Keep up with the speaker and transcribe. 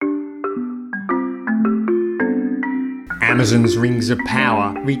Amazon's Rings of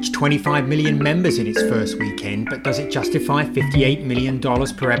Power reached 25 million members in its first weekend, but does it justify $58 million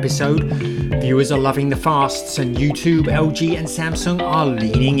per episode? Viewers are loving the fasts, and YouTube, LG and Samsung are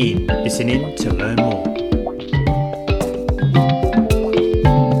leaning in. Listen in to learn more.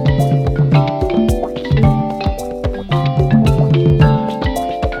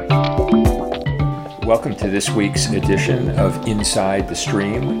 Welcome to this week's edition of Inside the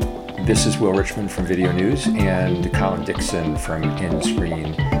Stream. This is Will Richmond from Video News, and Colin Dixon from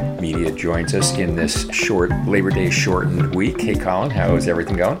InScreen Media joins us in this short Labor Day shortened week. Hey Colin, how is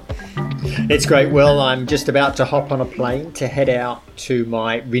everything going? It's great, Will. I'm just about to hop on a plane to head out to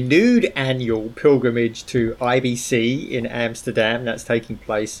my renewed annual pilgrimage to IBC in Amsterdam. That's taking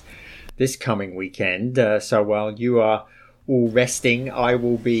place this coming weekend. So while you are all resting, I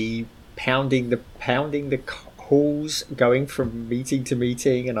will be pounding the halls, going from meeting to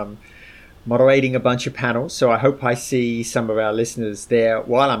meeting, and I'm moderating a bunch of panels. So I hope I see some of our listeners there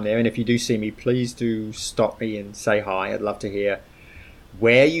while I'm there. And if you do see me, please do stop me and say hi. I'd love to hear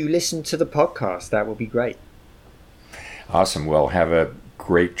where you listen to the podcast. That would be great. Awesome. Well, have a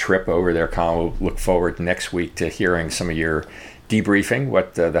great trip over there, Colin. We'll look forward next week to hearing some of your debriefing,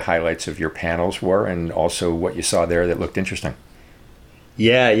 what the highlights of your panels were, and also what you saw there that looked interesting.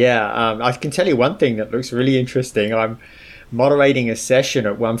 Yeah. I can tell you one thing that looks really interesting. I'm moderating a session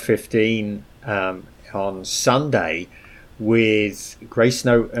at 1:15 on Sunday with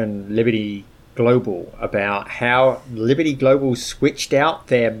Gracenote and Liberty Global about how Liberty Global switched out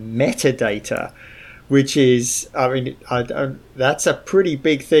their metadata, which is, that's a pretty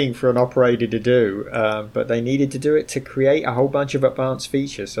big thing for an operator to do, but they needed to do it to create a whole bunch of advanced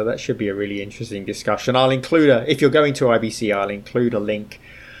features. So that should be a really interesting discussion. I'll include if you're going to IBC, I'll include a link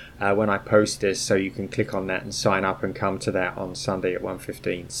when I post this, so you can click on that and sign up and come to that on Sunday at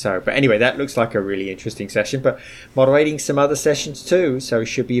 1:15. But anyway, that looks like a really interesting session, but moderating some other sessions too, so it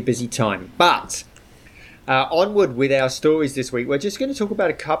should be a busy time. But onward with our stories this week. We're just going to talk about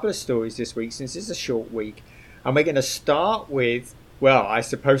a couple of stories this week, since it's a short week. And we're going to start with, well, I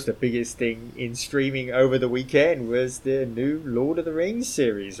suppose the biggest thing in streaming over the weekend was the new Lord of the Rings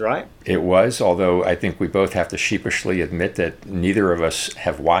series, right? It was, although I think we both have to sheepishly admit that neither of us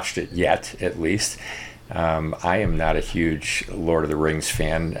have watched it yet, at least. I am not a huge Lord of the Rings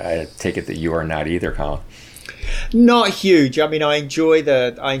fan. I take it that you are not either, Colin. Not huge. I mean, I enjoyed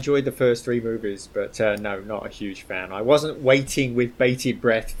the first three movies, but no, not a huge fan. I wasn't waiting with bated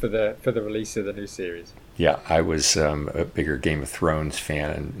breath for the release of the new series. Yeah, I was a bigger Game of Thrones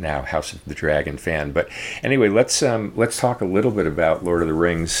fan and now House of the Dragon fan. But anyway, let's talk a little bit about Lord of the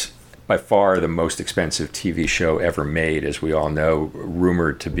Rings. By far the most expensive TV show ever made, as we all know,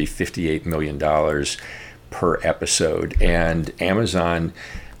 rumored to be $58 million per episode. And Amazon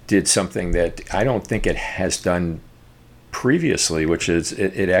did something that I don't think it has done previously, which is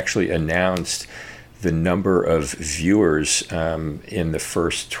it actually announced the number of viewers in the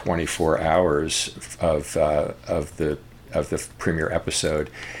first 24 hours of the premiere episode,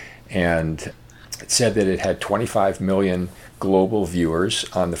 and it said that it had 25 million global viewers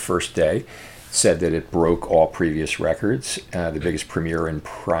on the first day. It said that it broke all previous records, the biggest premiere in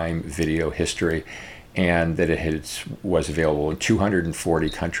Prime Video history, and that it was available in 240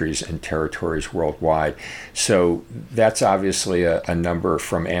 countries and territories worldwide. So that's obviously a number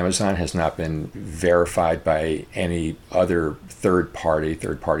from Amazon, has not been verified by any other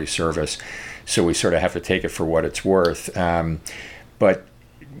third-party service. So we sort of have to take it for what it's worth. But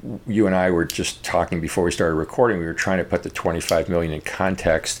you and I were just talking before we started recording. We were trying to put the 25 million in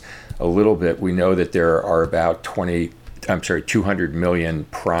context a little bit. We know that there are about 200 million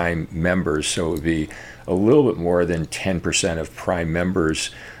Prime members, so it would be a little bit more than 10% of Prime members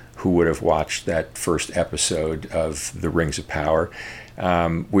who would have watched that first episode of The Rings of Power.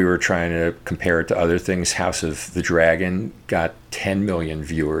 We were trying to compare it to other things. House of the Dragon got 10 million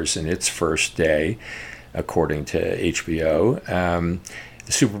viewers in its first day, according to HBO.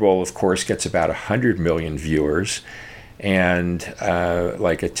 The Super Bowl, of course, gets about 100 million viewers. And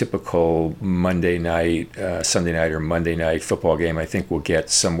like a typical Sunday night or Monday night football game, I think we'll get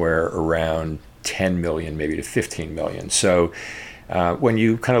somewhere around 10 million, maybe to 15 million. So when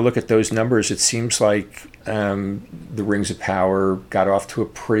you kind of look at those numbers, it seems like The Rings of Power got off to a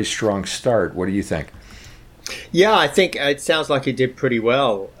pretty strong start. What do you think? Yeah, I think it sounds like it did pretty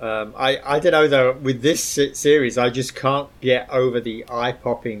well. I don't know, though, with this series, I just can't get over the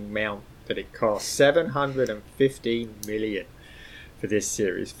eye-popping amount that it cost. $715 million for this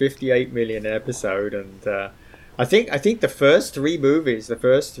series, 58 million an episode, and I think the first three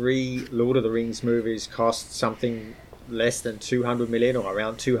Lord of the Rings movies cost something less than 200 million or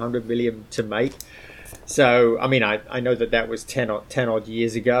around 200 million to make. So, I mean, I know that was 10 odd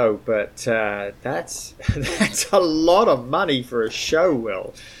years ago, but that's that's a lot of money for a show,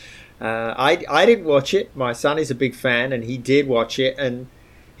 Will. I didn't watch it. My son is a big fan, and he did watch it, and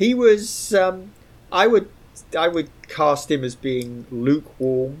he was I would cast him as being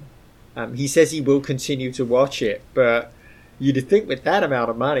lukewarm. He says he will continue to watch it, but you'd think with that amount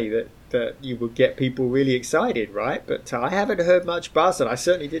of money that you would get people really excited, right? But I haven't heard much buzz, and I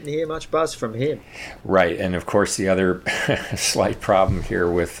certainly didn't hear much buzz from him. Right, and of course the other slight problem here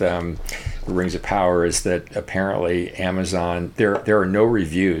with the Rings of Power is that apparently Amazon, there are no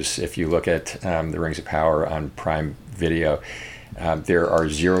reviews. If you look at the Rings of Power on Prime Video, there are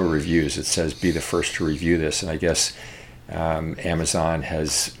 0 reviews. It says be the first to review this, and I guess Amazon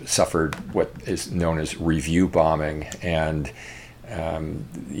has suffered what is known as review bombing, and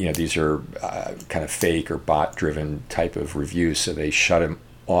these are kind of fake or bot-driven type of reviews, so they shut them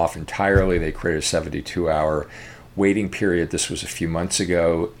off entirely. They created a 72-hour waiting period. This was a few months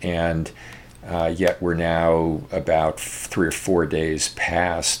ago, and yet we're now about 3 or 4 days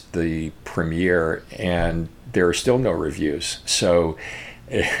past the premiere, and there are still no reviews. So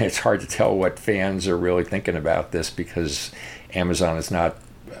it's hard to tell what fans are really thinking about this because Amazon is not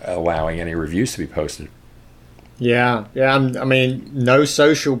allowing any reviews to be posted. Yeah. I mean, no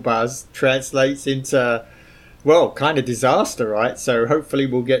social buzz translates into, well, kind of disaster, right? So hopefully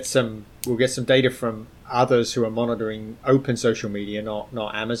we'll get some data from others who are monitoring open social media,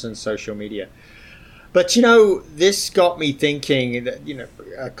 not Amazon social media. But this got me thinking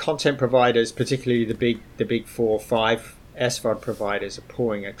that content providers, particularly the big 4 or 5 SVOD providers, are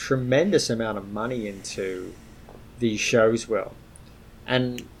pouring a tremendous amount of money into these shows, Will,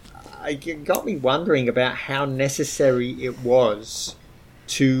 and it got me wondering about how necessary it was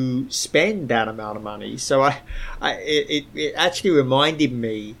to spend that amount of money. So it actually reminded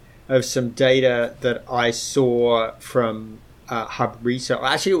me of some data that I saw from Hub Research.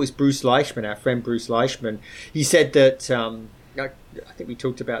 Actually, it was Bruce Leichman, our friend Bruce Leichman. He said that, I think we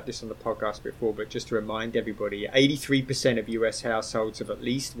talked about this on the podcast before, but just to remind everybody, 83% of US households have at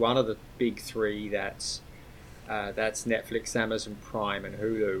least one of the big 3, that's Netflix, Amazon Prime, and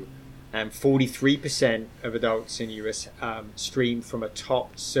Hulu. And 43% of adults in the US stream from a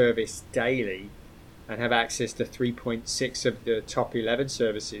top service daily and have access to 3.6 of the top 11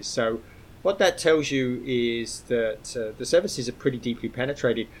 services. So what that tells you is that the services are pretty deeply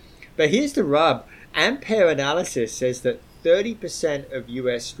penetrated. But here's the rub. Ampere Analysis says that 30% of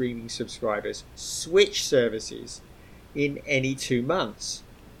US streaming subscribers switch services in any 2 months.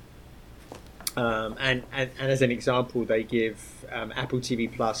 And as an example, they give Apple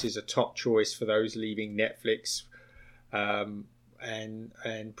TV Plus is a top choice for those leaving Netflix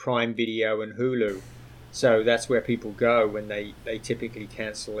and Prime Video and Hulu. So that's where people go when they typically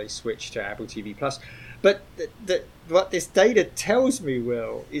cancel, they switch to Apple TV Plus. But what this data tells me,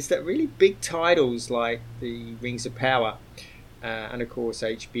 Will, is that really big titles like the Rings of Power and, of course,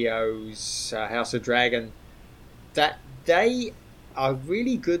 HBO's House of Dragon, that they are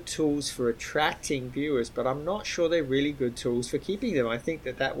really good tools for attracting viewers, but I'm not sure they're really good tools for keeping them. I think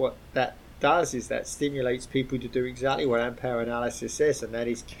that what that does is that stimulates people to do exactly what Ampere Analysis says, and that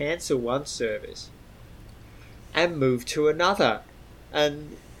is cancel one service and move to another.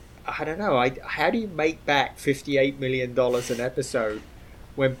 And I don't know, how do you make back $58 million an episode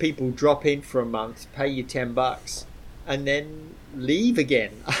when people drop in for a month, pay you $10, and then leave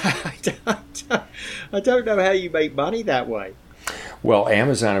again? I don't know how you make money that way. Well,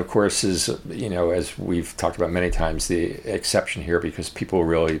 Amazon, of course, is, as we've talked about many times, the exception here because people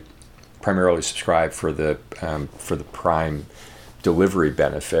really primarily subscribe for the Prime delivery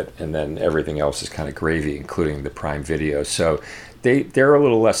benefit, and then everything else is kind of gravy, including the Prime Video. So they're a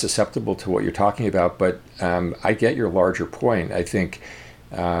little less susceptible to what you're talking about, but I get your larger point. I think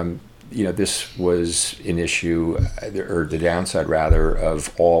this was an issue, or the downside rather,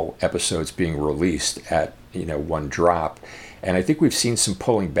 of all episodes being released at one drop. And I think we've seen some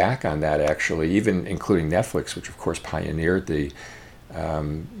pulling back on that, actually, even including Netflix, which of course pioneered the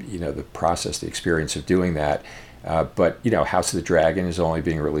process, the experience of doing that. But House of the Dragon is only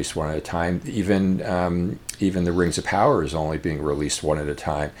being released one at a time. Even the Rings of Power is only being released one at a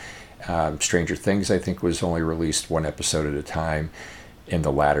time. Stranger Things, I think, was only released one episode at a time in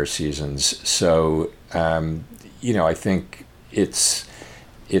the latter seasons. So I think it's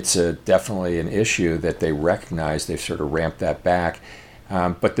definitely an issue that they recognize. They've sort of ramped that back.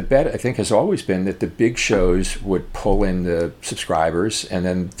 But the bet, I think, has always been that the big shows would pull in the subscribers, and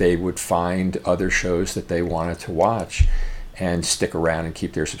then they would find other shows that they wanted to watch and stick around and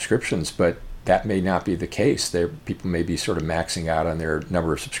keep their subscriptions. But that may not be the case. People may be sort of maxing out on their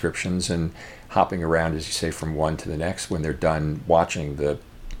number of subscriptions and hopping around, as you say, from one to the next when they're done watching the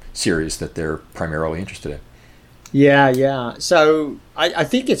series that they're primarily interested in. Yeah. So I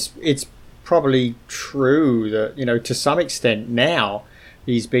think it's probably true that, to some extent now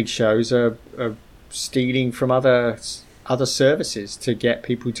these big shows are stealing from other services to get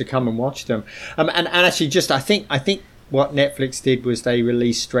people to come and watch them. And actually, just I think what Netflix did was they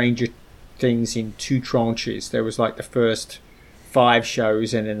released Stranger Things in 2 tranches. There was like the first 5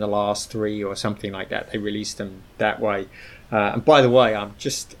 shows, and then the last 3 or something like that. They released them that way. And by the way, I've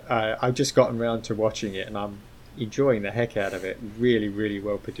just gotten around to watching it, and I'm enjoying the heck out of it. Really, really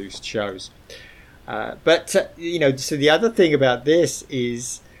well produced shows. But so the other thing about this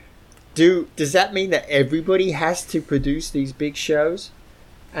is, does that mean that everybody has to produce these big shows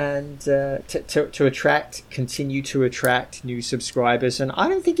and to continue to attract new subscribers? And I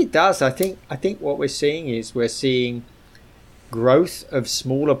don't think it does. I think what we're seeing growth of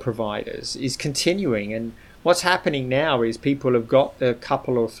smaller providers is continuing, and what's happening now is people have got a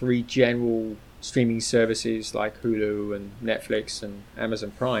couple or 3 general streaming services like Hulu and Netflix and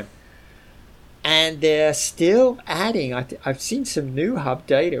Amazon Prime, and they're still adding. I've seen some new hub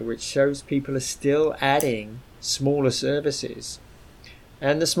data which shows people are still adding smaller services,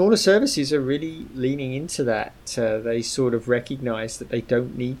 and the smaller services are really leaning into that. They sort of recognize that they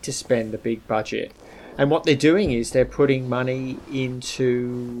don't need to spend the big budget, and what they're doing is they're putting money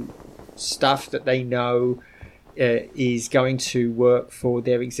into stuff that they know is going to work for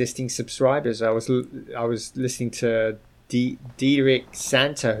their existing subscribers. I was listening to Diederik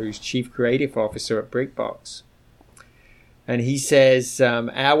Santa, who's Chief Creative Officer at BrickBox, and he says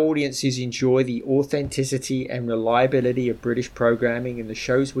our audiences enjoy the authenticity and reliability of British programming, and the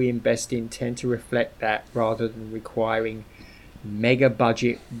shows we invest in tend to reflect that rather than requiring mega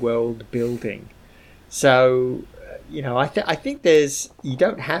budget world building. So I think you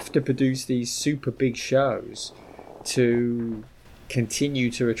don't have to produce these super big shows to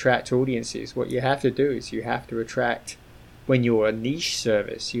continue to attract audiences. What you have to do is you have to attract, when you're a niche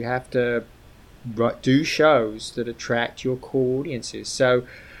service, you have to do shows that attract your core audiences. So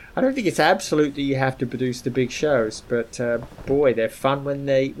I don't think it's absolute that you have to produce the big shows, but boy, they're fun when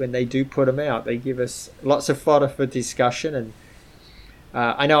they do put them out. They give us lots of fodder for discussion. And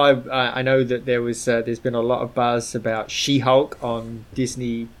I know that there's been a lot of buzz about She-Hulk on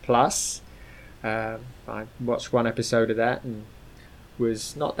Disney Plus. I watched 1 episode of that and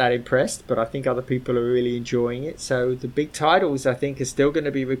was not that impressed, but I think other people are really enjoying it. So the big titles, I think, are still going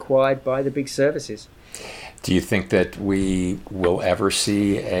to be required by the big services. Do you think that we will ever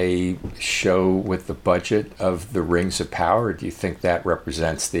see a show with the budget of the Rings of Power, or do you think that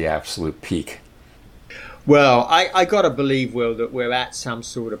represents the absolute peak? Well, I got to believe, Will, that we're at some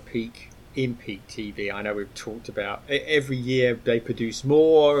sort of peak in peak TV. I know we've talked about every year they produce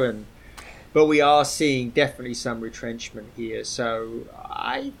more, but we are seeing definitely some retrenchment here. So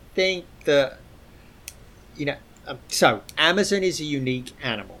I think that, so Amazon is a unique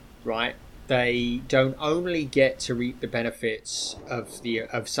animal, right? They don't only get to reap the benefits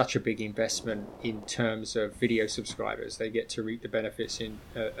of such a big investment in terms of video subscribers. They get to reap the benefits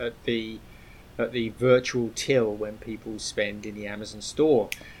at the virtual till when people spend in the Amazon store,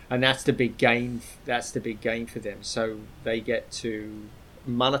 and that's the big gain. That's the big gain for them. So they get to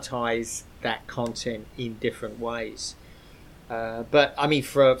monetize that content in different ways. But I mean,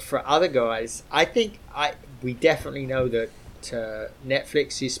 for other guys, I think we definitely know that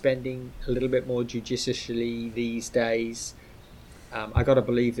Netflix is spending a little bit more judiciously these days. I got to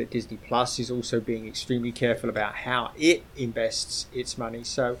believe that Disney Plus is also being extremely careful about how it invests its money.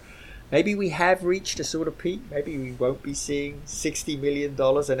 So maybe we have reached a sort of peak. Maybe we won't be seeing $60 million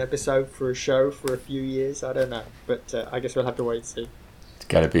an episode for a show for a few years. I don't know. But I guess we'll have to wait and see. It's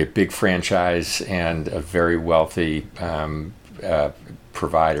got to be a big franchise and a very wealthy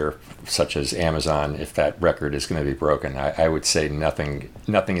provider such as Amazon if that record is going to be broken. I would say nothing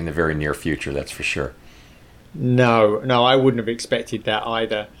in the very near future, that's for sure. No, I wouldn't have expected that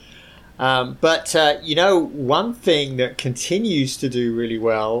either. But one thing that continues to do really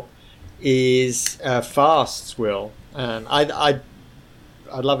well is fasts, Will. I'd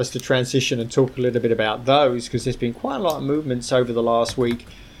love us to transition and talk a little bit about those, because there's been quite a lot of movements over the last week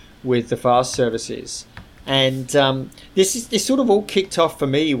with the fast services. And this sort of all kicked off for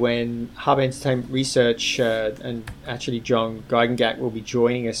me when Hub Entertainment Research and actually John Geigengach will be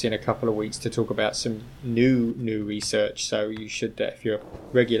joining us in a couple of weeks to talk about some new research. So you should, if you're a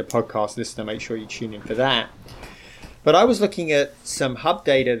regular podcast listener, make sure you tune in for that. But I was looking at some Hub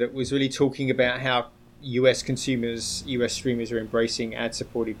data that was really talking about how US consumers, US streamers are embracing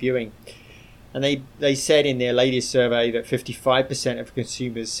ad-supported viewing. And they said in their latest survey that 55% of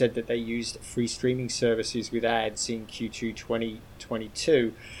consumers said that they used free streaming services with ads in Q2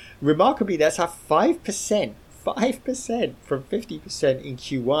 2022. Remarkably, that's up 5%, 5% from 50% in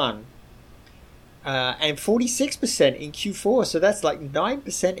Q1, and 46% in Q4. So that's like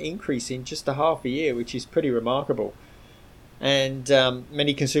 9% increase in just a half a year, which is pretty remarkable. And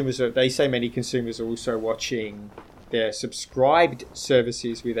many consumers are also watching their subscribed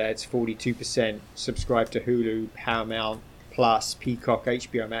services with ads. 42% subscribe to Hulu, Paramount Plus, Peacock,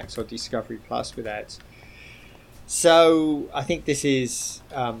 HBO Max, or Discovery Plus with ads. So I think this is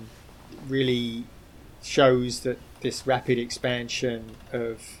really shows that this rapid expansion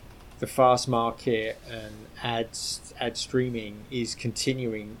of the FAST market and ad streaming is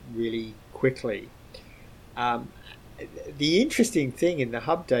continuing really quickly. The interesting thing in the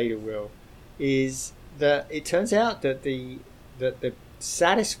Hub data, Will, is that it turns out that the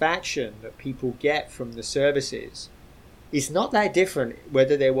satisfaction that people get from the services is not that different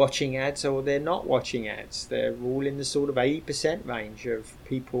whether they're watching ads or they're not watching ads. They're all in the sort of 80% range of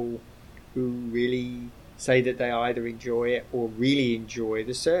people who really say that they either enjoy it or really enjoy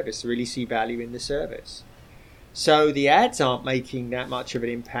the service, really see value in the service. So the ads aren't making that much of an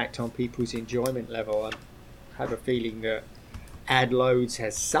impact on people's enjoyment level. I have a feeling that ad loads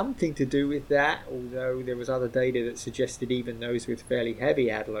has something to do with that, although there was other data that suggested even those with fairly heavy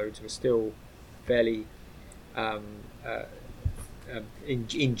ad loads were still fairly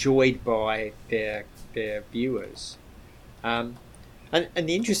enjoyed by their viewers. And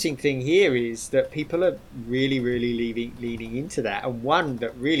the interesting thing here is that people are really leaning into that. And one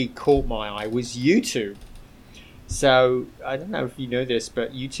that really caught my eye was YouTube. So I don't know if you know this,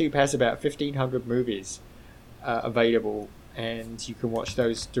 but YouTube has about 1,500 movies available, and you can watch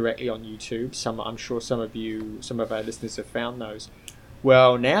those directly on YouTube. I'm sure some of our listeners have found those.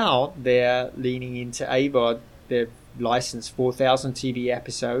 Well, now they're leaning into AVOD. They've licensed 4,000 TV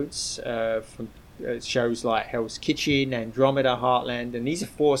episodes from shows like Hell's Kitchen, Andromeda, Heartland, and these are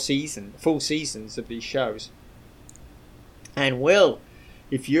full seasons of these shows. And Will,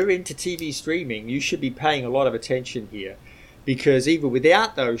 if you're into TV streaming, you should be paying a lot of attention here, because even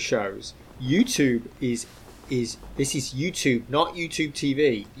without those shows, YouTube is YouTube, not YouTube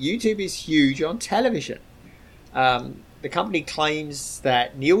TV. YouTube is huge on television. The company claims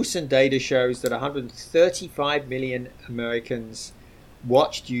that Nielsen data shows that 135 million Americans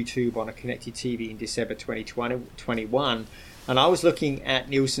watched YouTube on a connected TV in December 2021. And I was looking at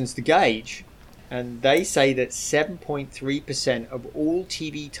Nielsen's The Gauge, and they say that 7.3% of all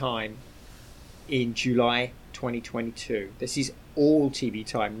TV time in July 2022, this is all TV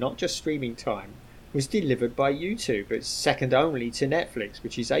time, not just streaming time, was delivered by YouTube. It's second only to Netflix,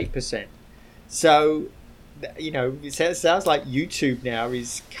 which is 8%. So, it sounds like YouTube now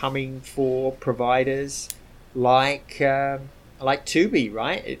is coming for providers like Tubi,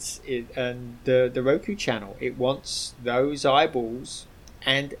 right? And the Roku channel. It wants those eyeballs,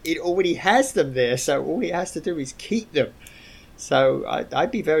 and it already has them there. So all it has to do is keep them. So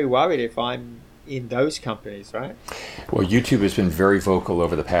I'd be very worried if I'm in those companies, right? Well, YouTube has been very vocal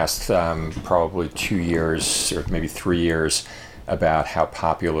over the past probably 2 years or maybe 3 years about how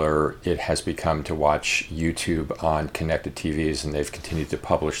popular it has become to watch YouTube on connected TVs, and they've continued to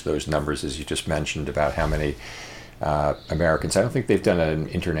publish those numbers, as you just mentioned, about how many Americans. I don't think they've done an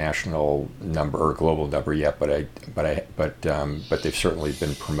international number or global number yet, but they've certainly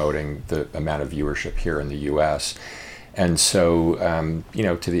been promoting the amount of viewership here in the U.S. And so,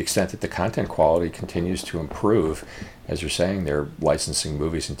 to the extent that the content quality continues to improve, as you're saying, they're licensing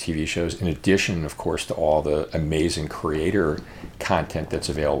movies and TV shows, in addition, of course, to all the amazing creator content that's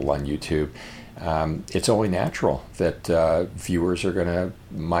available on YouTube. It's only natural that viewers are going to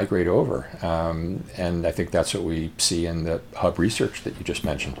migrate over. And I think that's what we see in the Hub research that you just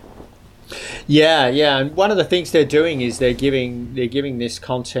mentioned. Yeah. And one of the things they're doing is they're giving this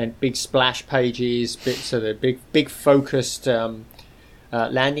content big splash pages, they're big focused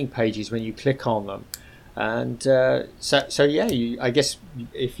landing pages when you click on them. And I guess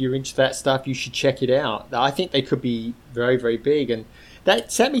if you're into that stuff, you should check it out. I think they could be very, very big, and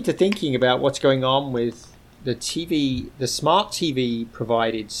that set me to thinking about what's going on with the smart TV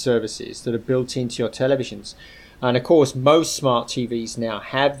provided services that are built into your televisions. And of course, most smart TVs now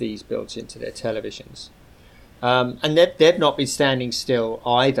have these built into their televisions. And they've not been standing still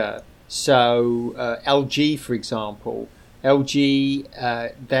either. So LG, for example,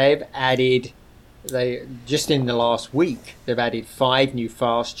 they've added, just in the last week, they've added 5 new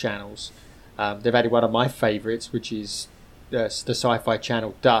FAST channels. They've added one of my favorites, which is the sci-fi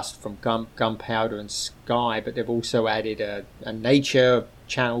channel Dust from Gunpowder and Sky, but they've also added a nature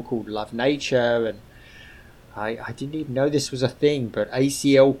channel called Love Nature, and I didn't even know this was a thing, but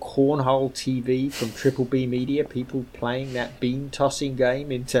ACL Cornhole TV from Triple B Media, people playing that bean tossing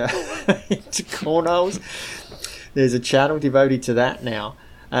game into into cornholes. There's a channel devoted to that now,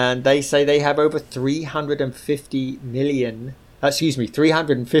 and they say they have over 350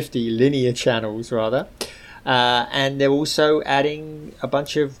 linear channels rather, and they're also adding a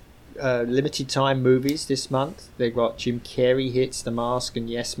bunch of limited time movies this month. They've got Jim Carrey hits, The Mask and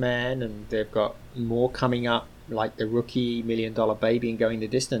Yes Man, and they've got more coming up like The Rookie, $1 Million Baby, and Going the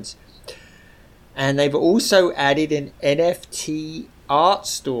Distance. And they've also added an NFT art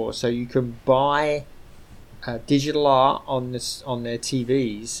store, so you can buy digital art on their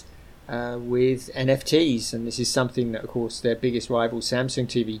TVs with NFTs, and this is something that, of course, their biggest rival Samsung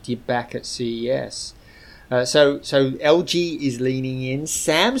TV did back at CES. So LG is leaning in.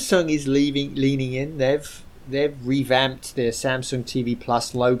 Samsung is leaning in. They've revamped their Samsung TV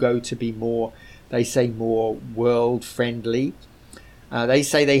Plus logo to be more, they say, more world friendly. They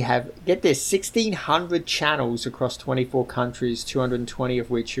say they have, get this, 1,600 channels across 24 countries, 220 of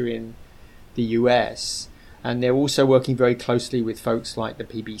which are in the US. And they're also working very closely with folks like the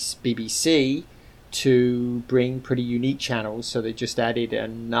BBC to bring pretty unique channels. So they just added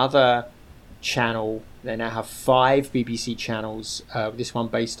another channel. They now have 5 BBC channels, this one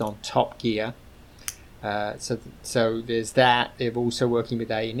based on Top Gear. So there's that. They're also working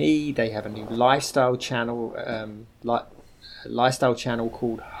with A&E. They have a new lifestyle channel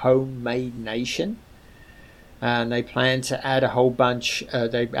called Homemade Nation. And they plan to add a whole bunch.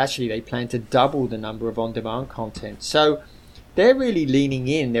 They plan to double the number of on-demand content. So they're really leaning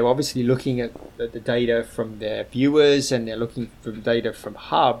in. They're obviously looking at the data from their viewers, and they're looking for data from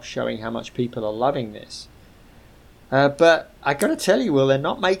Hub showing how much people are loving this. But I got to tell you, Will, they're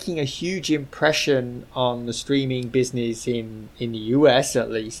not making a huge impression on the streaming business in the US,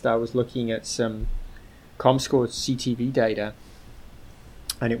 at least. I was looking at some Comscore CTV data,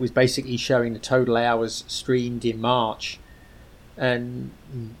 and it was basically showing the total hours streamed in March. And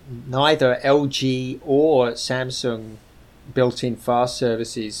neither LG or Samsung built-in fast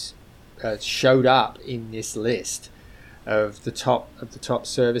services showed up in this list of the top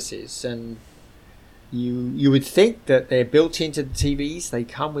services. And you would think that they're built into the TVs. They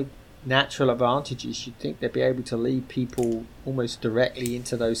come with natural advantages. You'd think they'd be able to lead people almost directly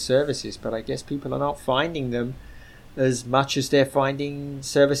into those services, but I guess people are not finding them as much as they're finding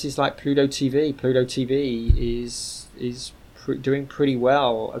services like Pluto TV. Pluto TV is doing pretty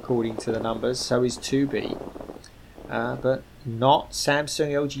well according to the numbers. So is Tubi, but not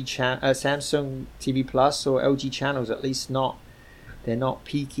Samsung Samsung TV Plus or LG channels. At least not. They're not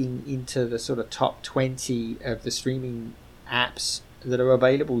peaking into the sort of top 20 of the streaming apps that are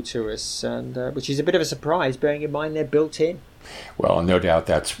available to us, and which is a bit of a surprise, bearing in mind they're built in. Well, no doubt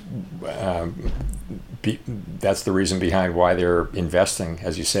that's the reason behind why they're investing,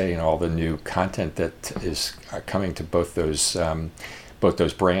 as you say, in all the new content that is coming to both those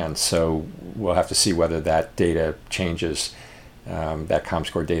brands. So we'll have to see whether that data changes. That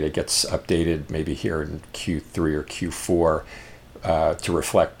Comscore data gets updated maybe here in Q3 or Q4 to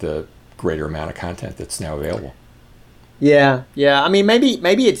reflect the greater amount of content that's now available. Yeah. I mean, maybe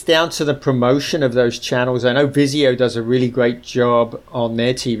it's down to the promotion of those channels. I know Vizio does a really great job on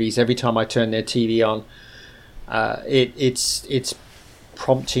their TVs. Every time I turn their TV on, it's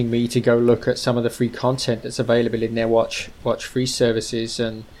prompting me to go look at some of the free content that's available in their watch free services,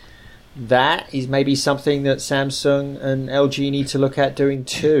 and that is maybe something that Samsung and LG need to look at doing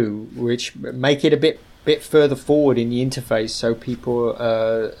too, which make it a bit further forward in the interface, so people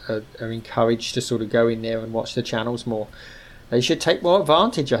are encouraged to sort of go in there and watch the channels more. They should take more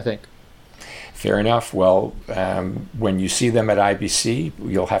advantage, I think. Fair enough. Well, when you see them at IBC,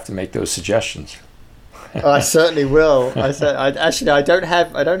 you'll have to make those suggestions. I certainly will. I don't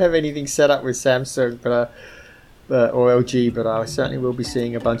have anything set up with Samsung, but or LG, but I certainly will be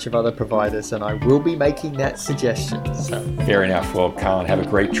seeing a bunch of other providers, and I will be making that suggestion. So. Fair enough. Well, Colin, have a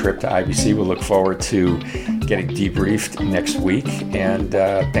great trip to IBC. We'll look forward to getting debriefed next week. And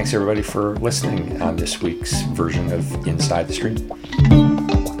thanks, everybody, for listening on this week's version of Inside the Stream.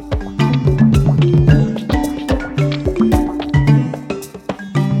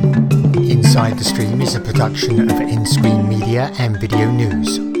 Inside the Stream is a production of InScreen Media and Video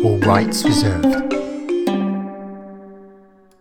News. All rights reserved.